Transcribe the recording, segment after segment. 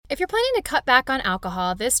If you're planning to cut back on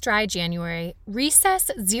alcohol this dry January,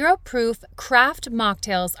 Recess Zero Proof Craft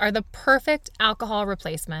Mocktails are the perfect alcohol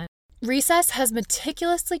replacement. Recess has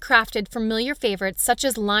meticulously crafted familiar favorites such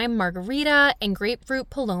as lime margarita and grapefruit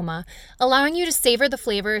paloma, allowing you to savor the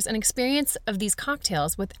flavors and experience of these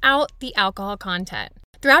cocktails without the alcohol content.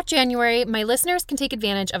 Throughout January, my listeners can take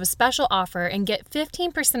advantage of a special offer and get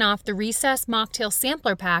 15% off the Recess Mocktail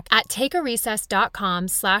Sampler Pack at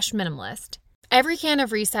takearecess.com/minimalist. Every can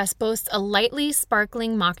of Recess boasts a lightly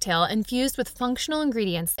sparkling mocktail infused with functional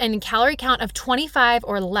ingredients and a calorie count of 25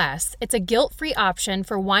 or less. It's a guilt-free option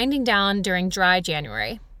for winding down during dry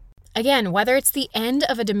January. Again, whether it's the end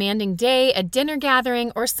of a demanding day, a dinner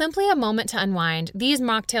gathering, or simply a moment to unwind, these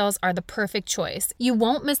mocktails are the perfect choice. You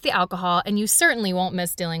won't miss the alcohol, and you certainly won't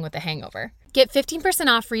miss dealing with a hangover. Get 15%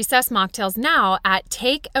 off Recess mocktails now at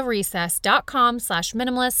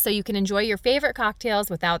takearecess.com/minimalist so you can enjoy your favorite cocktails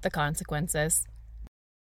without the consequences.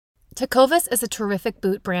 Tecovas is a terrific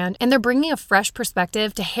boot brand, and they're bringing a fresh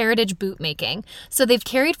perspective to heritage boot making. So they've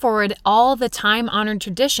carried forward all the time-honored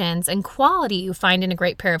traditions and quality you find in a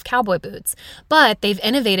great pair of cowboy boots, but they've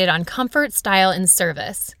innovated on comfort, style, and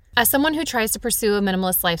service. As someone who tries to pursue a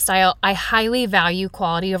minimalist lifestyle, I highly value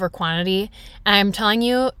quality over quantity, and I'm telling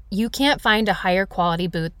you, you can't find a higher quality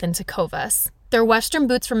boot than Tecovas. Their Western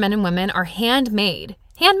boots for men and women are handmade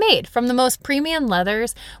from the most premium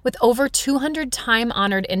leathers with over 200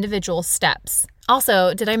 time-honored individual steps.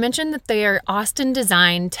 Also, did I mention that they are Austin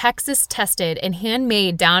designed, Texas tested, and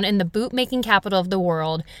handmade down in the boot-making capital of the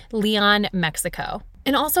world, Leon, Mexico.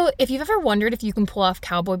 And also, if you've ever wondered if you can pull off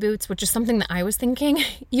cowboy boots, which is something that I was thinking,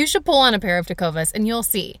 you should pull on a pair of Tecovas and you'll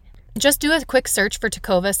see. Just do a quick search for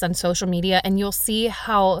Tecovas on social media and you'll see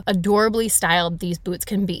how adorably styled these boots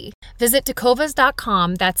can be. Visit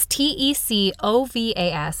tecovas.com, that's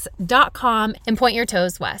TECOVAS.com, and point your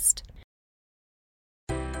toes west.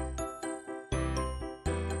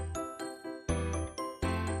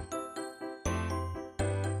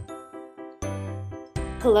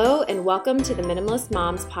 Hello and welcome to the Minimalist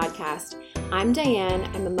Moms podcast. I'm Diane.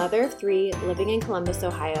 I'm a mother of 3 living in Columbus,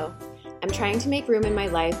 Ohio. I'm trying to make room in my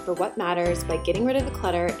life for what matters by getting rid of the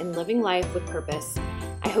clutter and living life with purpose.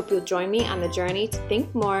 I hope you'll join me on the journey to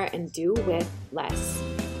think more and do with less.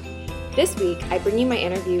 This week, I bring you my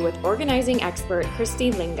interview with organizing expert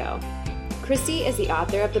Christy Lingo. Christy is the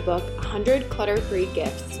author of the book 100 Clutter-Free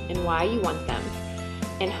Gifts and Why You Want Them,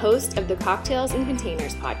 and host of the Cocktails and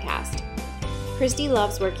Containers podcast. Christy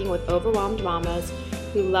loves working with overwhelmed mamas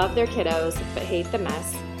who love their kiddos but hate the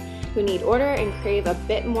mess, who need order and crave a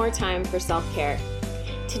bit more time for self-care.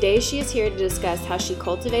 Today, she is here to discuss how she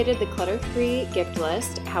cultivated the clutter-free gift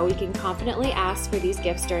list, how we can confidently ask for these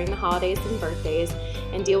gifts during the holidays and birthdays,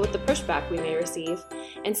 and deal with the pushback we may receive,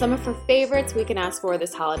 and some of her favorites we can ask for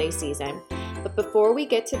this holiday season. But before we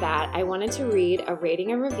get to that, I wanted to read a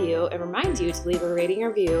rating and review and remind you to leave a rating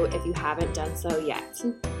and review if you haven't done so yet.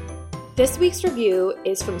 This week's review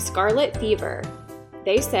is from Scarlet Fever.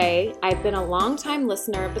 They say, I've been a long-time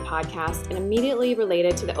listener of the podcast and immediately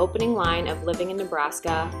related to the opening line of Living in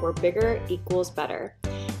Nebraska, where bigger equals better.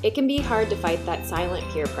 It can be hard to fight that silent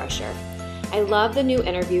peer pressure. I love the new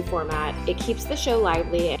interview format. It keeps the show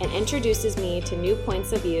lively and introduces me to new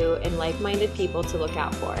points of view and like-minded people to look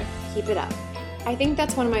out for. Keep it up. I think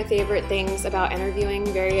that's one of my favorite things about interviewing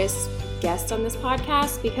various guests on this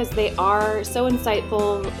podcast, because they are so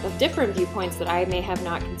insightful of different viewpoints that I may have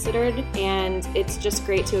not considered, and it's just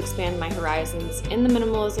great to expand my horizons in the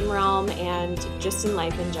minimalism realm and just in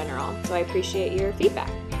life in general. So I appreciate your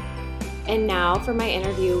feedback. And now for my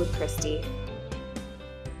interview with Christy.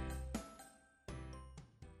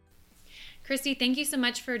 Christy, thank you so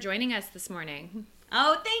much for joining us this morning.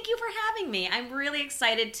 Oh, thank you for having me. I'm really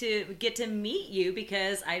excited to get to meet you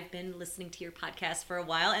because I've been listening to your podcast for a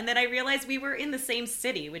while, and then I realized we were in the same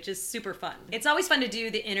city, which is super fun. It's always fun to do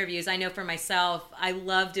the interviews. I know for myself, I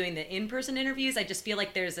love doing the in-person interviews. I just feel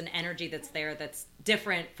like there's an energy that's there that's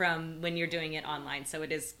different from when you're doing it online. So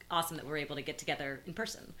it is awesome that we're able to get together in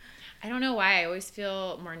person. I don't know why. I always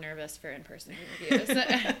feel more nervous for in-person interviews.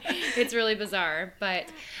 It's really bizarre, but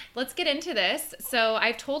let's get into this. So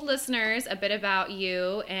I've told listeners a bit about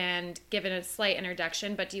you and given a slight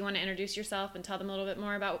introduction, but do you want to introduce yourself and tell them a little bit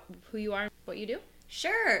more about who you are and what you do?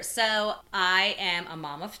 Sure. So I am a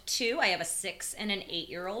mom of 2. I have a 6 and an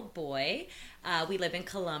 8-year-old boy. We live in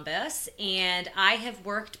Columbus, and I have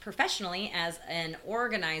worked professionally as an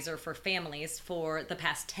organizer for families for the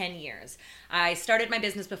past 10 years. I started my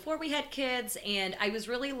business before we had kids, and I was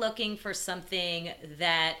really looking for something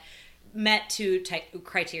that met two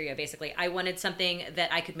criteria, basically. I wanted something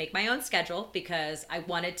that I could make my own schedule because I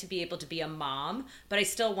wanted to be able to be a mom, but I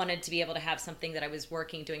still wanted to be able to have something that I was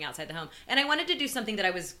doing outside the home. And I wanted to do something that I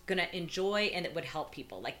was going to enjoy and that would help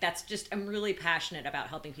people. Like I'm really passionate about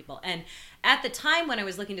helping people. And at the time when I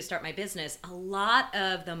was looking to start my business, a lot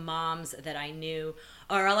of the moms that I knew,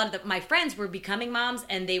 or a lot of my friends, were becoming moms,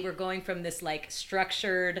 and they were going from this like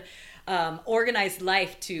structured, organized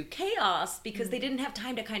life to chaos because they didn't have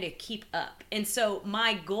time to kind of keep up. And so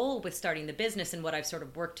my goal with starting the business, and what I've sort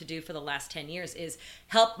of worked to do for the last 10 years, is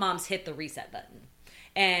help moms hit the reset button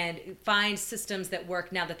and find systems that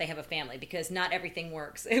work now that they have a family, because not everything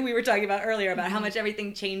works. We were talking about earlier about how much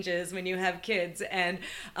everything changes when you have kids, and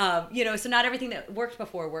so not everything that worked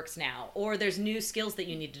before works now, or there's new skills that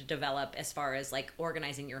you need to develop as far as like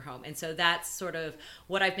organizing your home. And so that's sort of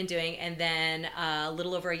what I've been doing. And then a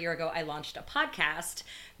little over a year ago, I launched a podcast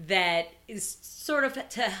that is sort of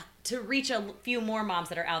to reach a few more moms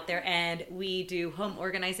that are out there, and we do home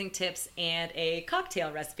organizing tips and a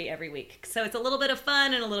cocktail recipe every week. So it's a little bit of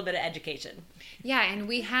fun and a little bit of education. Yeah, and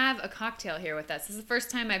we have a cocktail here with us. This is the first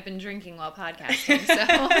time I've been drinking while podcasting.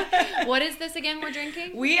 So what is this again we're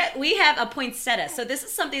drinking? We have a poinsettia. So this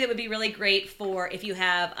is something that would be really great for if you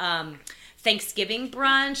have Thanksgiving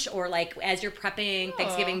brunch, or like as you're prepping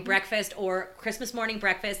Thanksgiving breakfast or Christmas morning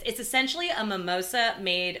breakfast. It's essentially a mimosa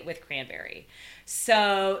made with cranberry.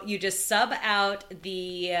 So you just sub out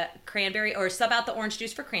the cranberry, or sub out the orange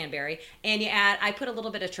juice for cranberry, and I put a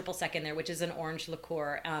little bit of triple sec in there, which is an orange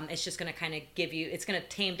liqueur. It's just going to kind of it's going to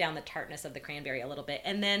tame down the tartness of the cranberry a little bit.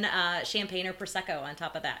 And then champagne or Prosecco on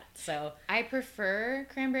top of that. So I prefer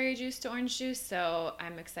cranberry juice to orange juice, so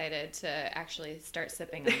I'm excited to actually start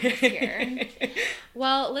sipping on this here.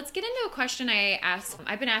 Well, let's get into a question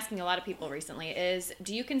I've been asking a lot of people recently is,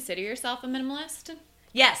 do you consider yourself a minimalist?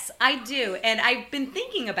 Yes, I do. And I've been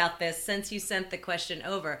thinking about this since you sent the question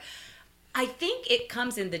over. I think it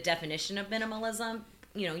comes in the definition of minimalism.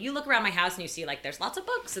 You look around my house and you see like there's lots of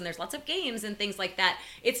books and there's lots of games and things like that.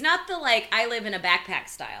 It's not the like I live in a backpack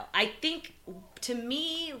style. I think to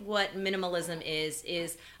me what minimalism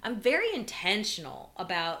is I'm very intentional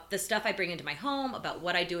about the stuff I bring into my home, about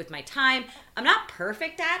what I do with my time. I'm not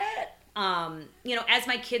perfect at it. As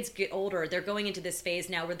my kids get older, they're going into this phase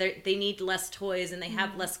now where they need less toys and they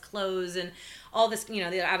have less clothes and all this,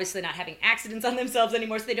 they're obviously not having accidents on themselves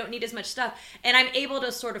anymore, so they don't need as much stuff. And I'm able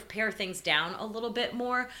to sort of pare things down a little bit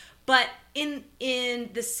more. But in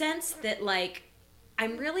the sense that like,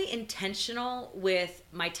 I'm really intentional with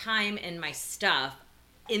my time and my stuff.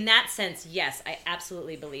 In that sense, yes, I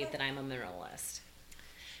absolutely believe that I'm a minimalist.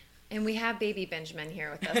 And we have baby Benjamin here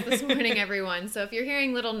with us this morning, everyone. So if you're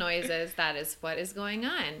hearing little noises, that is what is going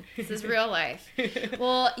on. This is real life.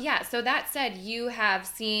 Well, yeah, so that said, you have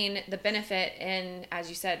seen the benefit in, as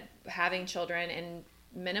you said, having children and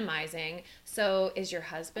minimizing. So is your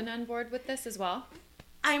husband on board with this as well?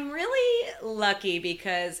 I'm really lucky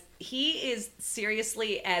because he is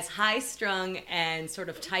seriously as high-strung and sort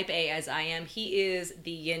of type A as I am. He is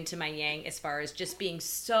the yin to my yang as far as just being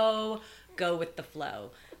so go with the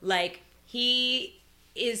flow. Like, he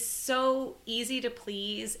is so easy to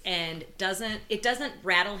please and it doesn't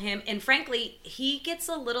rattle him. And frankly, he gets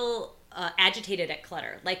a little agitated at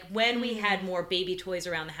clutter. Like when we had more baby toys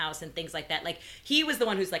around the house and things like that, like he was the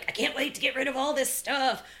one who's like, I can't wait to get rid of all this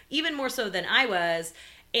stuff, even more so than I was.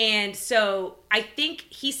 And so I think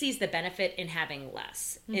he sees the benefit in having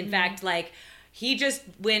less. In fact, like, he just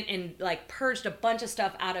went and like purged a bunch of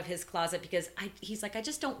stuff out of his closet because he's like, I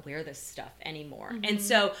just don't wear this stuff anymore. And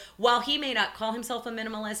so while he may not call himself a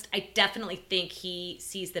minimalist, I definitely think he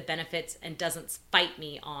sees the benefits and doesn't fight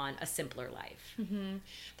me on a simpler life.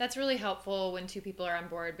 That's really helpful when two people are on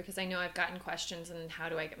board, because I know I've gotten questions on how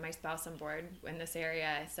do I get my spouse on board in this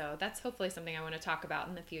area. So that's hopefully something I want to talk about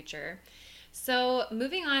in the future. So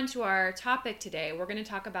moving on to our topic today, we're going to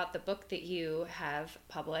talk about the book that you have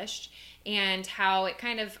published and how it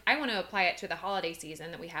I want to apply it to the holiday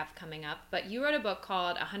season that we have coming up. But you wrote a book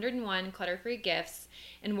called 101 Clutter-Free Gifts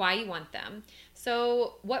and Why You Want Them.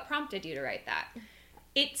 So what prompted you to write that?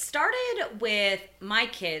 It started with my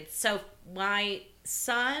kids. So my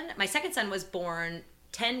second son was born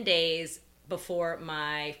 10 days before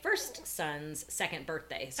my first son's second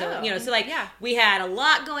birthday. So, we had a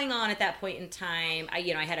lot going on at that point in time. I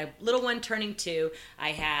had a little one turning 2. I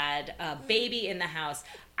had a baby in the house.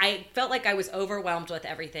 I felt like I was overwhelmed with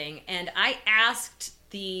everything. And I asked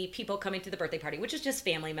the people coming to the birthday party, which is just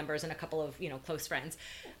family members and a couple of, close friends.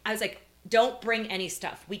 I was like, don't bring any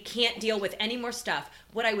stuff. We can't deal with any more stuff.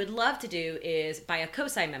 What I would love to do is buy a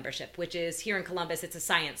COSI membership, which is here in Columbus, it's a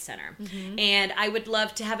science center. And I would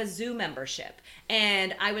love to have a zoo membership.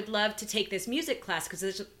 And I would love to take this music class,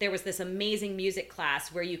 because there was this amazing music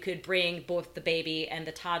class where you could bring both the baby and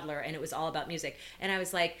the toddler, and it was all about music. And I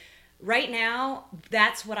was like, right now,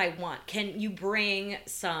 that's what I want. Can you bring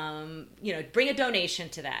bring a donation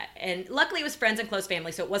to that? And luckily it was friends and close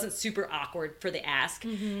family, so it wasn't super awkward for the ask.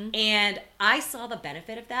 And I saw the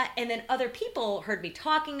benefit of that. And then other people heard me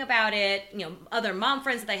talking about it. Other mom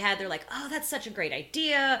friends that I had, they're like, oh, that's such a great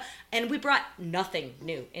idea. And we brought nothing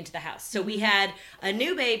new into the house. So we had a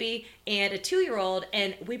new baby and a 2-year-old,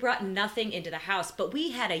 and we brought nothing into the house. But we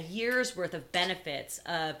had a year's worth of benefits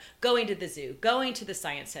of going to the zoo, going to the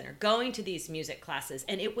science center, going to these music classes,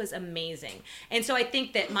 and it was amazing. And so I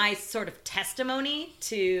think that my sort of testimony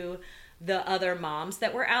to the other moms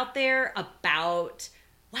that were out there about,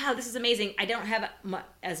 wow, this is amazing. I don't have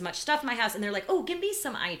as much stuff in my house. And they're like, oh, give me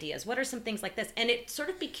some ideas. What are some things like this? And it sort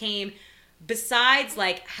of became, besides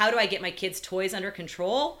like, how do I get my kids' toys under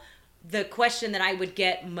control? The question that I would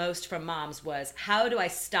get most from moms was, how do I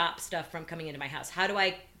stop stuff from coming into my house? How do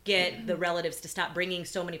I get the relatives to stop bringing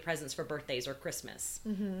so many presents for birthdays or Christmas?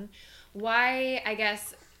 Why, I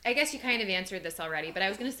guess you kind of answered this already, but I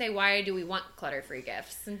was going to say, why do we want clutter-free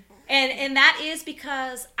gifts? And that is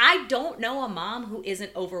because I don't know a mom who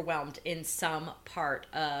isn't overwhelmed in some part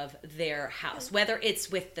of their house, whether it's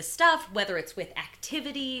with the stuff, whether it's with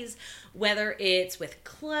activities, whether it's with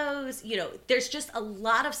clothes. There's just a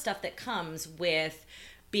lot of stuff that comes with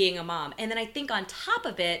being a mom. And then I think on top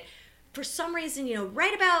of it, for some reason,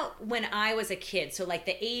 right about when I was a kid, so like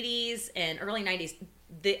the 80s and early 90s,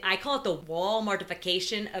 I call it the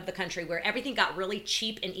Walmartification of the country, where everything got really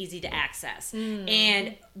cheap and easy to access.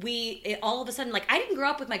 And all of a sudden, like, I didn't grow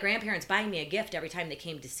up with my grandparents buying me a gift every time they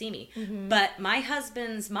came to see me. But my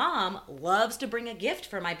husband's mom loves to bring a gift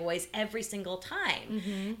for my boys every single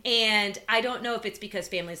time. And I don't know if it's because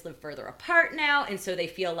families live further apart now, and so they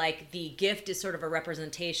feel like the gift is sort of a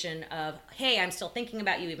representation of, hey, I'm still thinking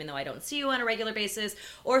about you even though I don't see you on a regular basis,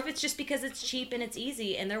 or if it's just because it's cheap and it's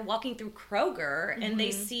easy, and they're walking through Kroger and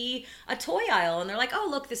they see a toy aisle and they're like, oh,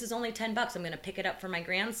 look, this is only $10. I'm going to pick it up for my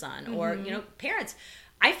grandson. Or, parents,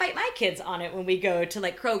 I fight my kids on it when we go to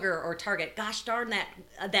like Kroger or Target. Gosh darn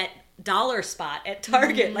that dollar spot at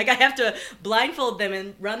Target. Like, I have to blindfold them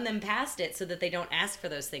and run them past it so that they don't ask for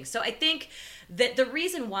those things. So I think that the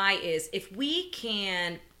reason why is, if we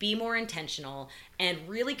can be more intentional and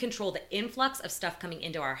really control the influx of stuff coming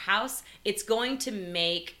into our house, it's going to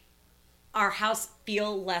make our house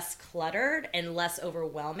feel less cluttered and less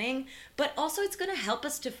overwhelming, but also it's going to help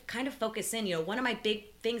us to kind of focus in. One of my big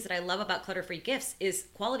things that I love about clutter-free gifts is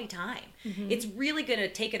quality time. It's really going to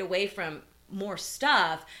take it away from more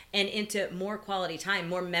stuff and into more quality time,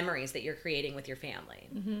 more memories that you're creating with your family.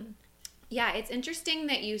 Yeah, it's interesting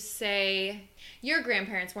that you say your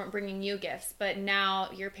grandparents weren't bringing you gifts, but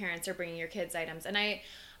now your parents are bringing your kids items. And I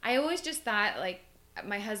always just thought, like,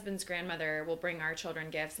 my husband's grandmother will bring our children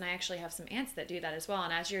gifts, and I actually have some aunts that do that as well.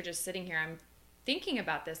 And as you're just sitting here, I'm thinking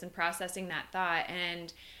about this and processing that thought,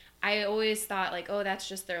 and I always thought, like, oh, that's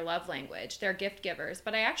just their love language. They're gift givers.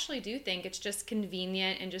 But I actually do think it's just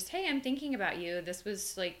convenient and just, hey, I'm thinking about you. This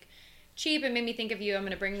was, like, cheap. It made me think of you. I'm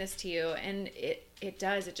going to bring this to you. And it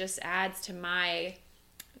does. It just adds to my,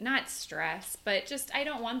 not stress, but just, I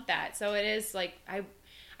don't want that. So it is, like,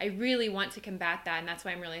 I really want to combat that, and that's why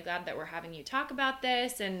I'm really glad that we're having you talk about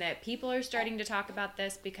this and that people are starting to talk about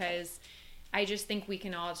this, because I just think we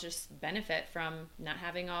can all just benefit from not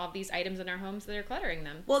having all of these items in our homes that are cluttering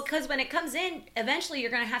them. Well, because when it comes in, eventually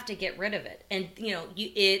you're going to have to get rid of it. And,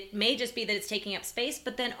 it may just be that it's taking up space,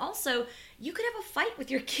 but then also you could have a fight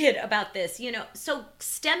with your kid about this, So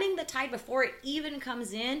stemming the tide before it even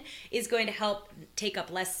comes in is going to help take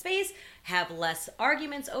up less space, have less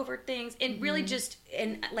arguments over things, and really just,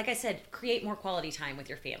 and like I said, create more quality time with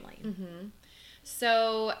your family.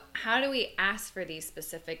 So how do we ask for these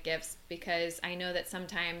specific gifts? Because I know that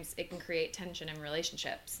sometimes it can create tension in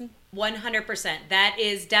relationships. 100%. That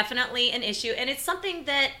is definitely an issue. And it's something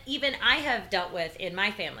that even I have dealt with in my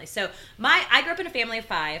family. So I grew up in a family of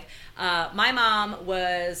 5. My mom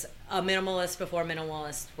was a minimalist before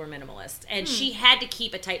minimalists were minimalists. And she had to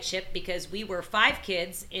keep a tight ship because we were 5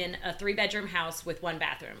 kids in a 3-bedroom house with 1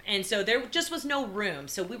 bathroom. And so there just was no room.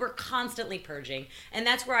 So we were constantly purging. And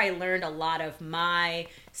that's where I learned a lot of my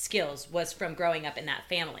skills, was from growing up in that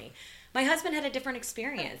family. My husband had a different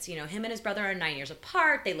experience. Him and his brother are 9 years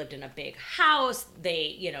apart. They lived in a big house.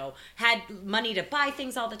 They, had money to buy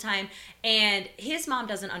things all the time. And his mom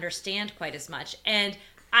doesn't understand quite as much. And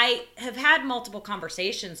I have had multiple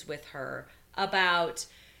conversations with her about,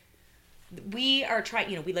 we are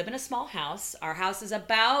trying, we live in a small house. Our house is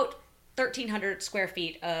about 1,300 square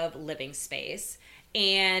feet of living space.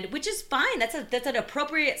 And which is fine. That's an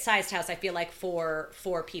appropriate sized house, I feel like, for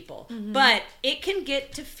people. Mm-hmm. But it can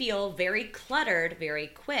get to feel very cluttered very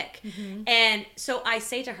quick. Mm-hmm. And so I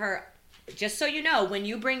say to her, just so you know, when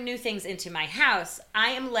you bring new things into my house,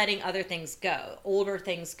 I am letting other things go, older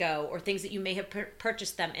things go, or things that you may have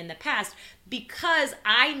purchased them in the past, because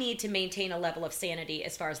I need to maintain a level of sanity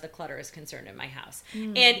as far as the clutter is concerned in my house.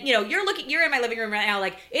 Mm. And you're in my living room right now,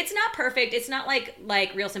 like, it's not perfect. It's not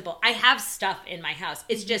like real simple. I have stuff in my house.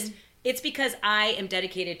 It's just, it's because I am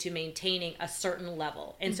dedicated to maintaining a certain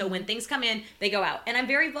level. And so when things come in, they go out. And I'm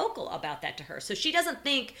very vocal about that to her. So she doesn't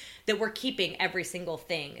think that we're keeping every single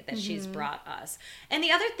thing that she's brought us. And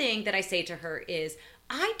the other thing that I say to her is,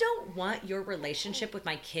 I don't want your relationship with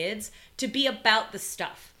my kids to be about the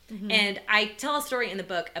stuff. Mm-hmm. And I tell a story in the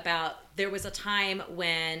book about, there was a time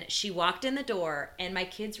when she walked in the door and my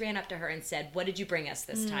kids ran up to her and said, "What did you bring us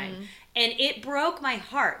this time?" And it broke my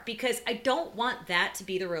heart, because I don't want that to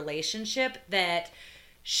be the relationship that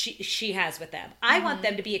she has with them. I want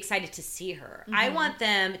them to be excited to see her. I want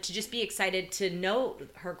them to just be excited to know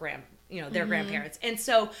her their grandparents. And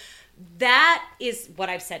so that is what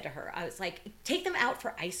I've said to her. I was like, take them out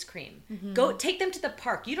for ice cream. Go take them to the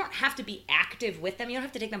park. You don't have to be active with them. You don't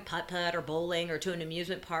have to take them putt-putt or bowling or to an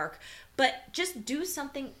amusement park. But just do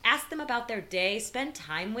something. Ask them about their day. Spend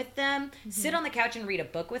time with them. Sit on the couch and read a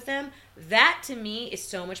book with them. That, to me, is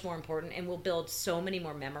so much more important and will build so many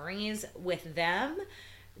more memories with them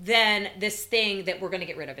than this thing that we're going to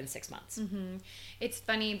get rid of in 6 months. It's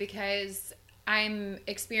funny because I'm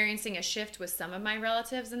experiencing a shift with some of my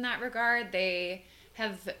relatives in that regard. They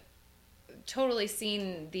have totally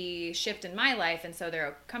seen the shift in my life, and so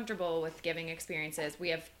they're comfortable with giving experiences. We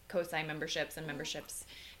have COSI memberships and memberships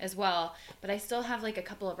as well, but I still have like a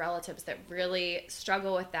couple of relatives that really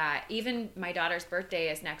struggle with that. Even my daughter's birthday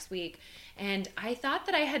is next week, and I thought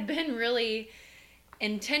that I had been really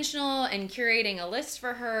intentional in curating a list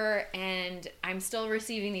for her, and I'm still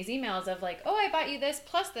receiving these emails of like, "Oh, I bought you this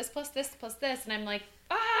plus this plus this plus this," and I'm like,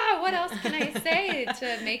 what else can I say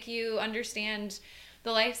to make you understand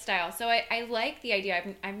the lifestyle? So I like the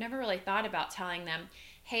idea. I've never really thought about telling them,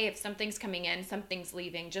 hey, if something's coming in, something's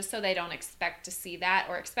leaving, just so they don't expect to see that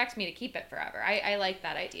or expect me to keep it forever. I like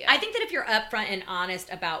that idea. I think that if you're upfront and honest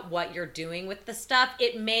about what you're doing with the stuff,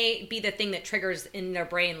 it may be the thing that triggers in their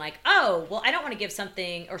brain like, oh, well, I don't want to give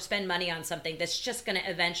something or spend money on something that's just going to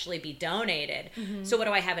eventually be donated. So what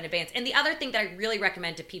do I have in advance? And the other thing that I really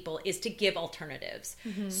recommend to people is to give alternatives.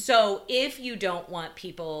 So if you don't want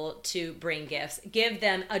people to bring gifts, give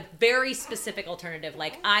them a very specific alternative.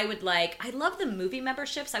 Like I love the movie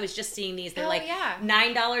membership. I was just seeing these. They're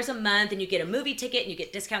 $9 a month, and you get a movie ticket, and you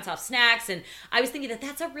get discounts off snacks. And I was thinking that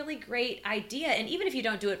that's a really great idea. And even if you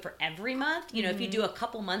don't do it for every month, if you do a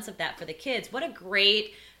couple months of that for the kids, what a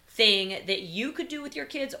great thing that you could do with your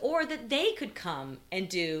kids, or that they could come and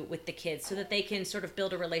do with the kids, so that they can sort of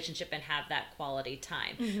build a relationship and have that quality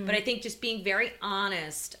time. But I think just being very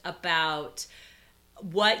honest about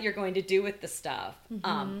what you're going to do with the stuff.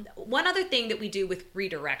 One other thing that we do with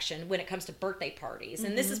redirection when it comes to birthday parties,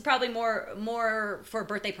 and this is probably more for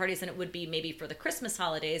birthday parties than it would be maybe for the Christmas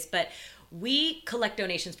holidays, but we collect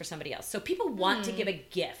donations for somebody else. So people want to give a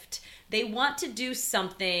gift. They want to do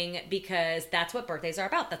something because that's what birthdays are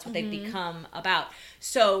about. That's what they've become about.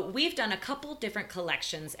 So we've done a couple different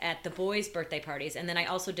collections at the boys' birthday parties. And then I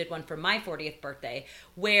also did one for my 40th birthday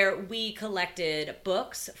where we collected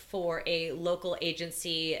books for a local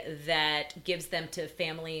agency that gives them to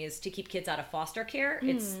families to keep kids out of foster care.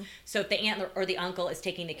 So if the aunt or the uncle is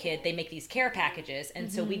taking the kid, they make these care packages.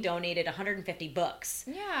 And so we donated 150 books.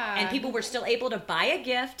 Yeah. And people were still able to buy a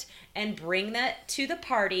gift and bring that to the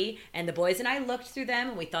party. And the boys and I looked through them,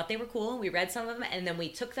 and we thought they were cool. We read some of them, and then we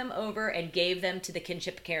took them over and gave them to the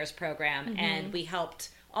Kinship Cares program. And we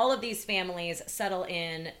helped all of these families settle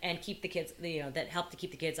in and keep the kids, that helped to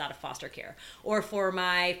keep the kids out of foster care. Or for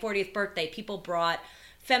my 40th birthday, people brought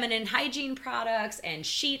feminine hygiene products and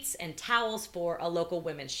sheets and towels for a local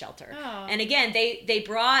women's shelter. Oh. And again, they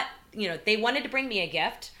brought, they wanted to bring me a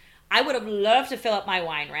gift. I would have loved to fill up my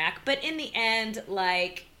wine rack, but in the end,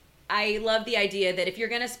 I love the idea that if you're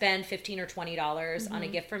going to spend $15 or $20 on a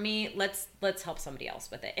gift for me, let's help somebody else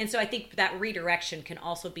with it. And so I think that redirection can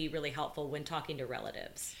also be really helpful when talking to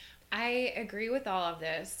relatives. I agree with all of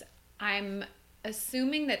this. I'm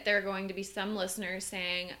assuming that there are going to be some listeners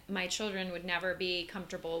saying, my children would never be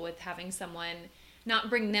comfortable with having someone not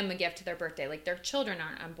bring them a gift to their birthday. Like, their children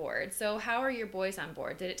aren't on board. So how are your boys on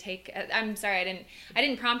board? Did it take, I'm sorry, I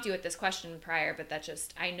didn't prompt you with this question prior, but that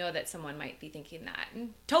just, I know that someone might be thinking that.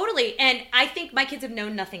 Totally. And I think my kids have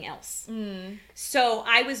known nothing else. So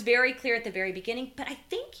I was very clear at the very beginning, but I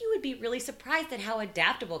think you would be really surprised at how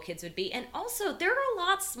adaptable kids would be. And also, they're a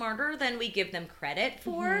lot smarter than we give them credit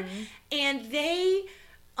for. And they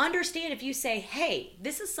understand if you say, hey,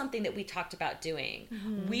 this is something that we talked about doing.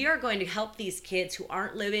 We are going to help these kids who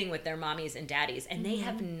aren't living with their mommies and daddies, and they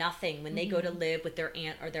have nothing when they go to live with their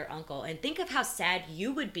aunt or their uncle. And think of how sad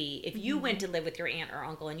you would be if you went to live with your aunt or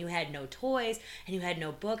uncle and you had no toys and you had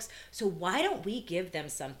no books. So why don't we give them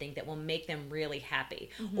something that will make them really happy?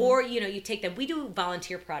 Or, you know, you take them, we do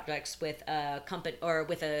volunteer projects with a company or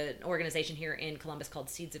with an organization here in Columbus called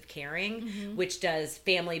Seeds of Caring, which does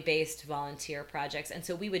family-based volunteer projects. And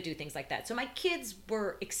so we would do things like that. So my kids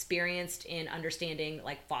were experienced in understanding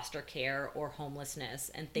like foster care or homelessness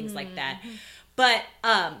and things like that. But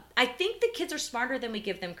I think the kids are smarter than we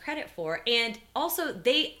give them credit for. And also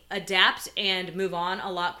they adapt and move on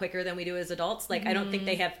a lot quicker than we do as adults. Like, I don't think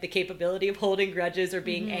they have the capability of holding grudges or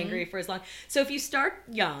being angry for as long. So if you start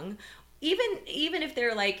young, even if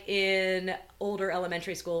they're like in older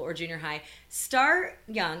elementary school or junior high, start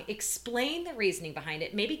young, explain the reasoning behind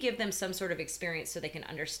it, maybe give them some sort of experience so they can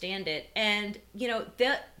understand it. And, you know,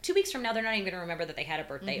 2 weeks from now, they're not even going to remember that they had a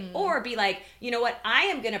birthday. Or be like, you know what, I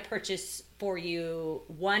am going to purchase for you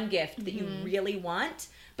one gift that you really want,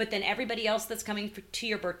 but then everybody else that's coming to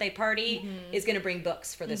your birthday party is going to bring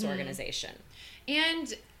books for this organization.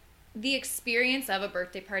 And the experience of a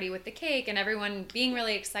birthday party with the cake and everyone being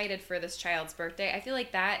really excited for this child's birthday, I feel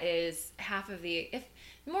like that is if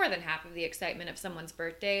more than half of the excitement of someone's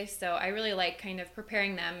birthday. So I really like kind of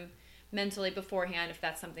preparing them mentally beforehand if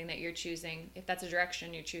that's something that you're choosing, if that's a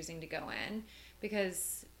direction you're choosing to go in,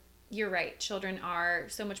 because you're right. Children are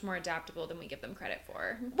so much more adaptable than we give them credit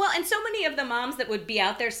for. Well, and so many of the moms that would be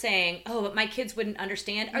out there saying, oh, but my kids wouldn't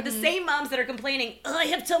understand, are the same moms that are complaining, oh, I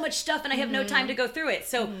have so much stuff and I have no time to go through it.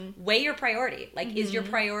 So weigh your priority. Like, is your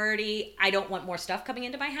priority, I don't want more stuff coming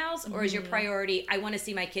into my house? Or is your priority, I want to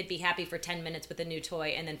see my kid be happy for 10 minutes with a new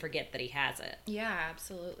toy and then forget that he has it? Yeah,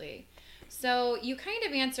 absolutely. So you kind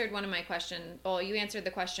of answered one of my questions. Well, you answered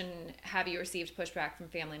the question, have you received pushback from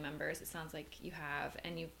family members? It sounds like you have,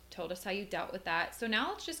 and you've told us how you dealt with that. So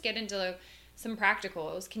now let's just get into some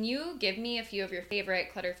practicals. Can you give me a few of your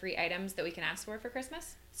favorite clutter-free items that we can ask for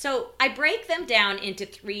Christmas? So I break them down into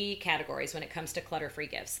 3 categories when it comes to clutter-free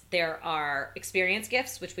gifts. There are experience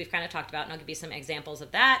gifts, which we've kind of talked about, and I'll give you some examples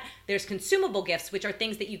of that. There's consumable gifts, which are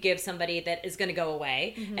things that you give somebody that is going to go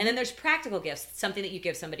away. And then there's practical gifts, something that you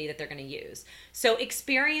give somebody that they're going to use. So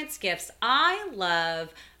experience gifts, I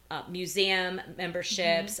love museum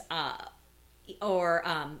memberships, or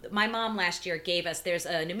my mom last year gave us, there's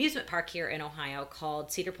an amusement park here in Ohio called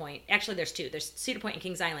Cedar Point. Actually, there's 2. There's Cedar Point and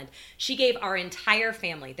Kings Island. She gave our entire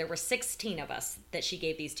family, there were 16 of us that she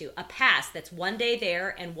gave these to, a pass that's one day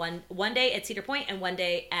there and one day at Cedar Point and one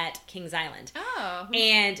day at Kings Island. Oh.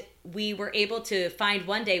 And we were able to find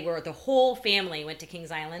one day where the whole family went to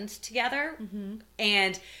Kings Island together.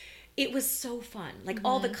 And it was so fun. Like,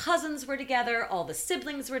 all the cousins were together, all the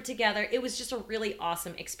siblings were together. It was just a really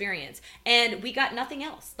awesome experience. And we got nothing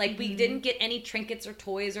else. Like, we didn't get any trinkets or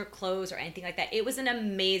toys or clothes or anything like that. It was an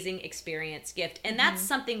amazing experience gift. And that's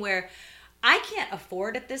something where I can't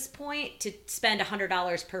afford at this point to spend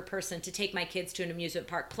 $100 per person to take my kids to an amusement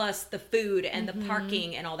park, plus the food and the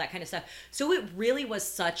parking and all that kind of stuff. So it really was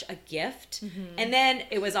such a gift. And then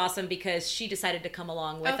it was awesome because she decided to come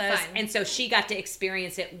along with us. Fun. And so she got to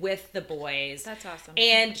experience it with the boys. That's awesome.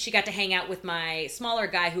 And she got to hang out with my smaller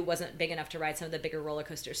guy who wasn't big enough to ride some of the bigger roller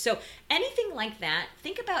coasters. So anything like that,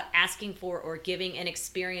 think about asking for or giving an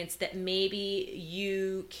experience that maybe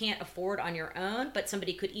you can't afford on your own, but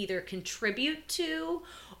somebody could either contribute to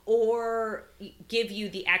or give you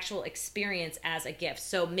the actual experience as a gift.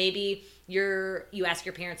 So maybe you ask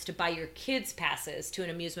your parents to buy your kids passes to an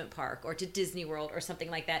amusement park or to Disney World or something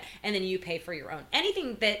like that, and then you pay for your own.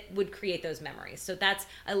 Anything that would create those memories. So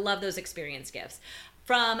I love those experience gifts.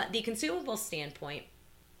 From the consumable standpoint,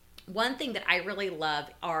 one thing that I really love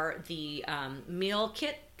are the meal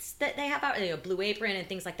kits that they have out, Blue Apron and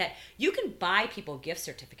things like that. You can buy people gift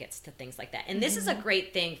certificates to things like that. And this is a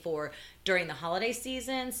great thing for during the holiday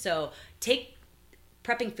season. So take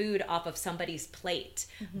prepping food off of somebody's plate,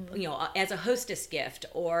 you know, as a hostess gift,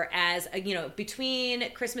 or as a, you know,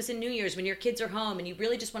 between Christmas and New Year's when your kids are home and you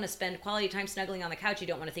really just want to spend quality time snuggling on the couch, you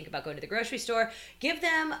don't want to think about going to the grocery store, give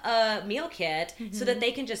them a meal kit so that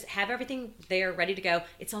they can just have everything there ready to go.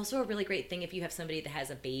 It's also a really great thing if you have somebody that has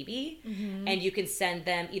a baby and you can send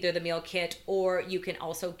them either the meal kit, or you can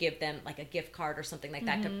also give them like a gift card or something like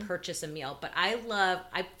that to purchase a meal. But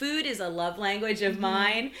food is a love language of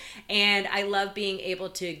mine, and I love being able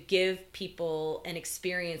to give people an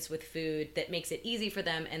experience with food that makes it easy for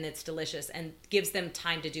them and that's delicious and gives them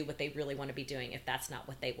time to do what they really want to be doing if that's not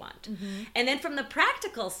what they want. And then from the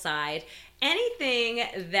practical side, anything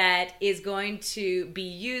that is going to be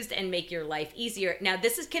used and make your life easier. Now,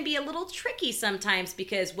 can be a little tricky sometimes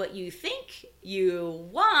because what you think you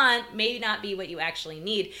want may not be what you actually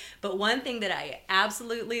need. But one thing that I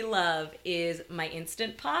absolutely love is my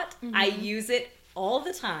Instant Pot. I use it all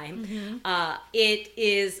the time.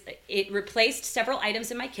 It replaced several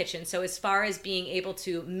items in my kitchen. So as far as being able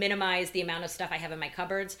to minimize the amount of stuff I have in my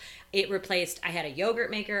cupboards, I had a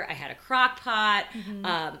yogurt maker, I had a crock pot.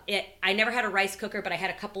 I never had a rice cooker, but I had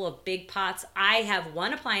a couple of big pots. I have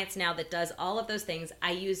one appliance now that does all of those things.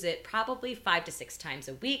 I use it probably 5 to 6 times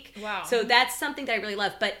a week. Wow. So that's something that I really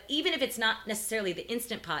love. But even if it's not necessarily the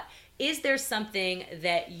Instant Pot, is there something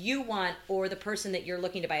that you want, or the person that you're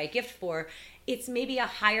looking to buy a gift for, it's maybe a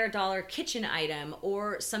higher dollar kitchen item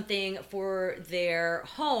or something for their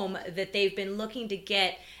home that they've been looking to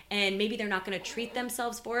get, and maybe they're not going to treat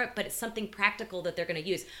themselves for it, but it's something practical that they're going to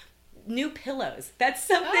use. New pillows. That's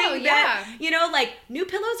something that, you know, like, new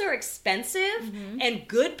pillows are expensive and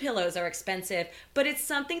good pillows are expensive, but it's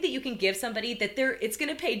something that you can give somebody that it's going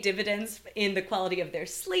to pay dividends in the quality of their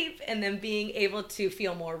sleep and them being able to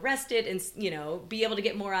feel more rested and, you know, be able to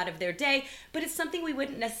get more out of their day. But it's something we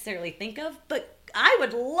wouldn't necessarily think of, but I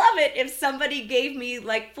would love it if somebody gave me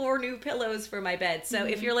like 4 new pillows for my bed. So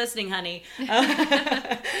if you're listening, honey,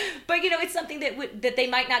 but you know, it's something that they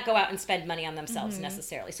might not go out and spend money on themselves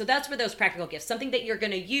necessarily. So that's where those practical gifts, something that you're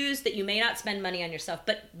going to use that you may not spend money on yourself,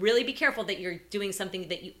 but really be careful that you're doing something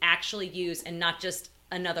that you actually use and not just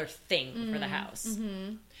another thing for the house.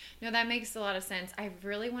 No, that makes a lot of sense. I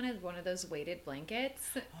really wanted one of those weighted blankets,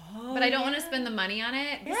 but I don't want to spend the money on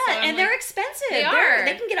it. Yeah, so and they're expensive. They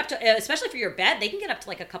can get up to, especially for your bed, they can get up to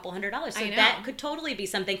like a couple $100. So that could totally be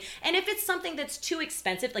something. And if it's something that's too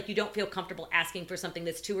expensive, like you don't feel comfortable asking for something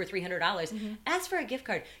that's $200 or $300, ask for a gift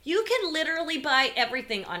card. You can literally buy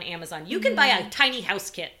everything on Amazon. You can buy a tiny house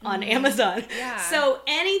kit on Amazon. Yeah. So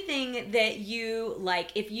anything that you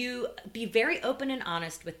like, if you be very open and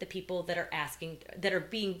honest with the people that are asking, that are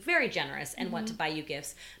being very generous and want to buy you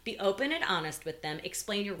gifts, be open and honest with them,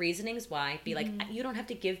 explain your reasonings why, be like, you don't have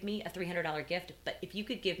to give me a $300 gift, but if you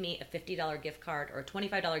could give me a $50 gift card or a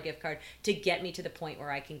 $25 gift card to get me to the point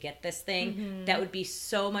where I can get this thing, that would be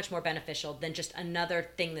so much more beneficial than just another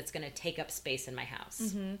thing that's going to take up space in my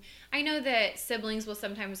house. I know that siblings will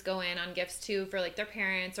sometimes go in on gifts too for like their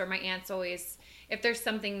parents, or my aunts always, if there's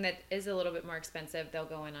something that is a little bit more expensive, they'll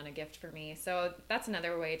go in on a gift for me. So that's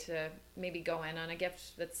another way to maybe go in on a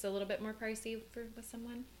gift that's a little bit more pricey with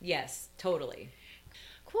someone. Yes, totally.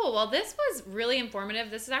 Cool. Well, this was really informative.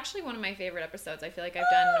 This is actually one of my favorite episodes I feel like I've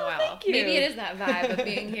done in a while. Thank you. Maybe it is that vibe of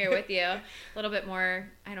being here with you. A little bit more,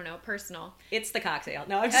 I don't know, personal. It's the cocktail.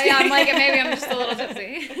 No, I'm just kidding. Yeah, I'm like, maybe I'm just a little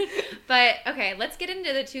tipsy. But, okay, let's get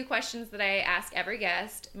into the 2 questions that I ask every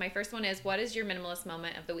guest. My first one is, what is your minimalist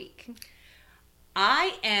moment of the week?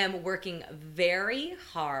 I am working very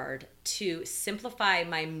hard to simplify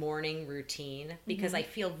my morning routine because I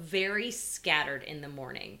feel very scattered in the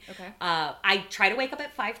morning. Okay. I try to wake up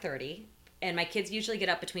at 5:30, and my kids usually get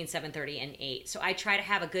up between 7:30 and 8. So I try to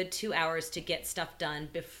have a good 2 hours to get stuff done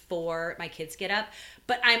before my kids get up.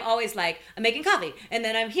 But I'm always like, I'm making coffee, and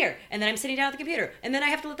then I'm here, and then I'm sitting down at the computer, and then I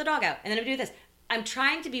have to let the dog out, and then I'm doing this. I'm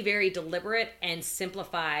trying to be very deliberate and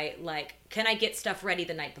simplify, like, can I get stuff ready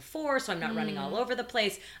the night before so I'm not running all over the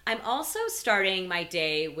place? I'm also starting my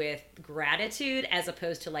day with gratitude as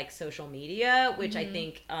opposed to like social media, which I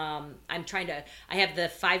think I have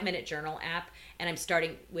the 5-minute journal app, and I'm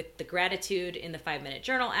starting with the gratitude in the 5-minute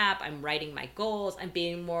journal app. I'm writing my goals. I'm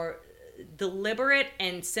being more deliberate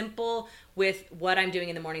and simple with what I'm doing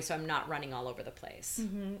in the morning so I'm not running all over the place.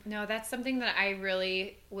 No, that's something that I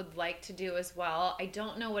really would like to do as well. I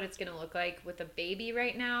don't know what it's going to look like with a baby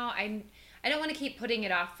right now. I don't want to keep putting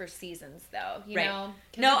it off for seasons, though, you know?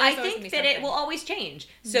 No, I think that it will always change.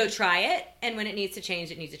 So try it, and when it needs to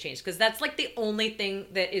change, it needs to change. Because that's like the only thing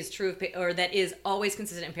that is true, or that is always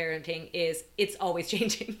consistent in parenting, is it's always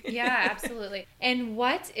changing. Yeah, absolutely. And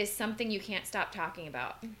what is something you can't stop talking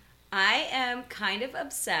about? I am kind of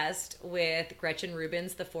obsessed with Gretchen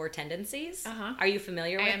Rubin's The Four Tendencies. Are you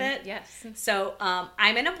familiar with it? Yes. So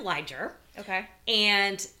I'm an obliger. Okay.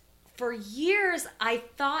 And for years, I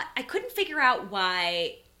thought I couldn't figure out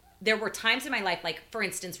why there were times in my life, like for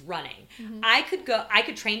instance, running. I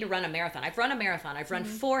could train to run a marathon. I've run a marathon. I've run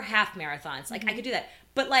 4 half marathons. Like I could do that.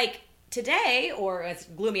 But like today, or it's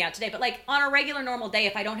gloomy out today, but like on a regular normal day,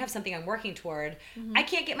 if I don't have something I'm working toward, I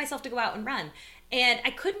can't get myself to go out and run. And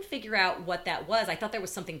I couldn't figure out what that was. I thought there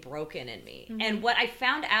was something broken in me. And what I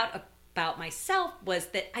found out about myself was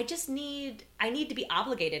that I need to be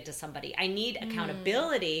obligated to somebody. I need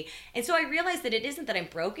accountability. And so I realized that it isn't that I'm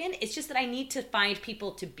broken. It's just that I need to find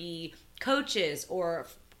people to be coaches or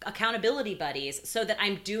accountability buddies so that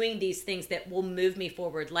I'm doing these things that will move me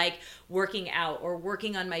forward, like working out or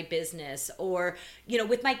working on my business. Or, you know,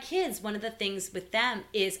 with my kids, one of the things with them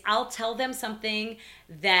is I'll tell them something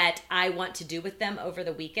that I want to do with them over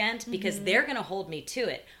the weekend because they're going to hold me to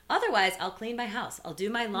it. Otherwise, I'll clean my house. I'll do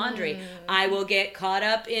my laundry. I will get caught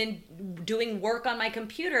up in doing work on my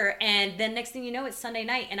computer. And then next thing you know, it's Sunday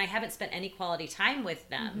night and I haven't spent any quality time with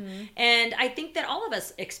them. And I think that all of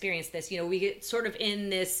us experience this. You know, we get sort of in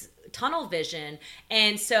this tunnel vision.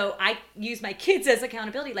 And so I use my kids as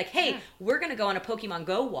accountability. Like, hey, we're going to go on a Pokemon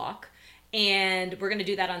Go walk. And we're going to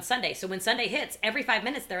do that on Sunday. So when Sunday hits, every 5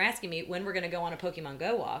 minutes, they're asking me when we're going to go on a Pokemon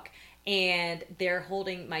Go walk. And they're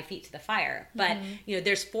holding my feet to the fire. But, you know,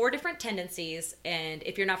 there's 4 different tendencies. And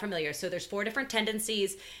if you're not familiar, so there's 4 different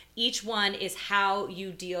tendencies. Each one is how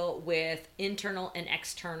you deal with internal and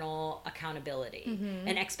external accountability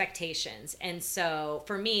and expectations. And so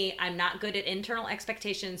for me, I'm not good at internal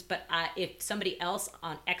expectations. But if somebody else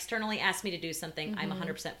externally asks me to do something, I'm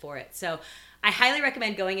 100% for it. So I highly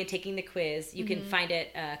recommend going and taking the quiz. You can find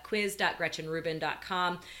it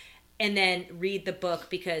quiz.gretchenrubin.com and then read the book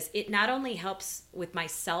because it not only helps with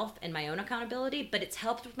myself and my own accountability, but it's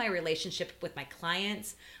helped with my relationship with my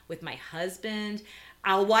clients, with my husband.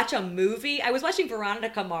 I'll watch a movie. I was watching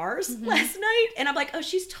Veronica Mars last night and I'm like, oh,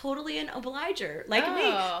 she's totally an obliger like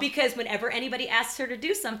me because whenever anybody asks her to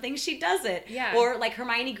do something, she does it. Yeah. Or like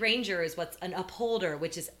Hermione Granger is what's an upholder,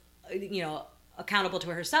 which is, you know, accountable to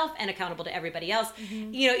herself and accountable to everybody else.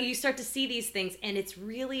 You know, you start to see these things and it's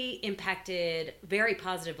really impacted very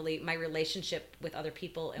positively my relationship with other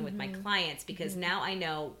people and with my clients because now I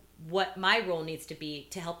know what my role needs to be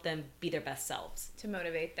to help them be their best selves. To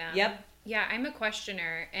motivate them. Yep. Yeah, I'm a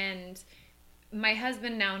questioner and my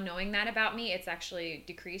husband now knowing that about me, it's actually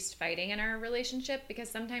decreased fighting in our relationship because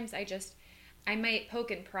sometimes I might poke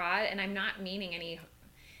and prod and I'm not meaning any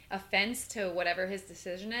offense to whatever his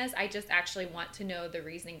decision is. I just actually want to know the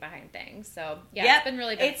reasoning behind things. So yeah, it's been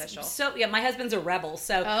really beneficial. My husband's a rebel.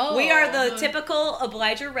 So we are the typical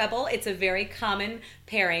obliger rebel. It's a very common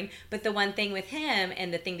pairing. But the one thing with him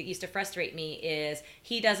and the thing that used to frustrate me is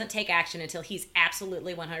he doesn't take action until he's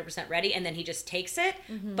absolutely 100% ready. And then he just takes it.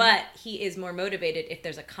 But he is more motivated if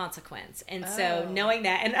there's a consequence. And so knowing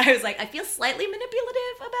that, and I was like, I feel slightly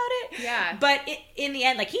manipulative about it. Yeah. But in the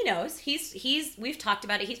end, like he knows, we've talked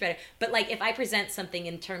about it. He's better. But like if I present something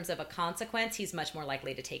in terms of a consequence, he's much more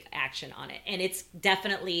likely to take action on it. And it's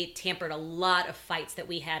definitely tampered a lot of fights that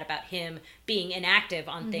we had about him being inactive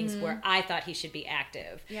on things where I thought he should be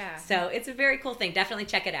active. Yeah. So it's a very cool thing. Definitely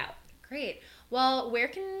check it out. Great. Well, where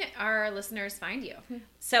can our listeners find you?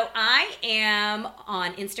 So I am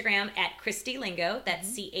on Instagram at Christy Lingo.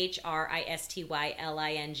 That's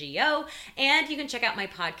CHRISTYLINGO. And you can check out my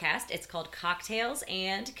podcast. It's called Cocktails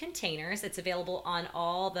and Containers. It's available on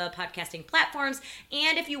all the podcasting platforms.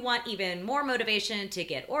 And if you want even more motivation to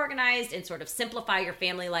get organized and sort of simplify your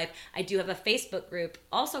family life, I do have a Facebook group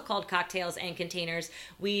also called Cocktails and Containers.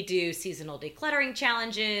 We do seasonal decluttering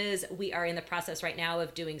challenges. We are in the process right now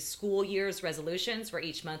of doing school year's resolutions, where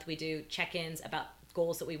each month we do check-ins about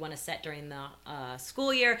goals that we want to set during the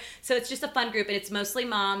school year. So it's just a fun group, and it's mostly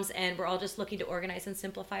moms, and we're all just looking to organize and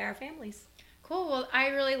simplify our families. Cool. Well, I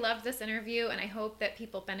really loved this interview, and I hope that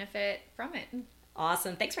people benefit from it.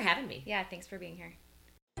 Awesome. Thanks for having me. Yeah, thanks for being here.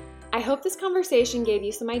 I hope this conversation gave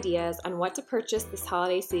you some ideas on what to purchase this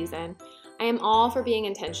holiday season. I am all for being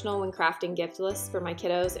intentional when crafting gift lists for my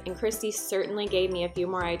kiddos, and Christy certainly gave me a few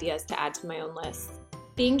more ideas to add to my own list.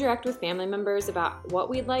 Being direct with family members about what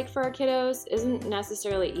we'd like for our kiddos isn't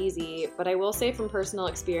necessarily easy, but I will say from personal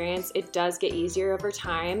experience, it does get easier over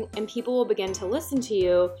time, and people will begin to listen to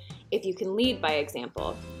you if you can lead by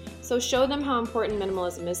example. So show them how important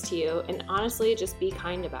minimalism is to you, and honestly, just be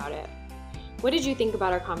kind about it. What did you think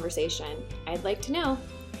about our conversation? I'd like to know.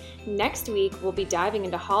 Next week, we'll be diving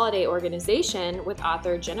into holiday organization with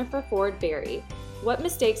author Jennifer Ford Berry. What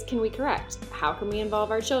mistakes can we correct? How can we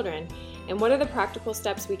involve our children? And what are the practical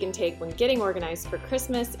steps we can take when getting organized for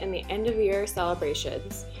Christmas and the end of year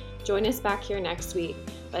celebrations? Join us back here next week.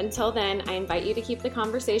 But until then, I invite you to keep the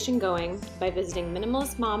conversation going by visiting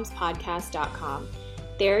minimalistmomspodcast.com.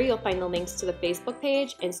 There you'll find the links to the Facebook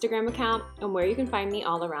page, Instagram account, and where you can find me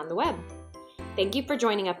all around the web. Thank you for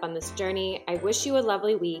joining up on this journey. I wish you a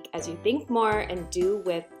lovely week as you think more and do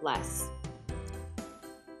with less.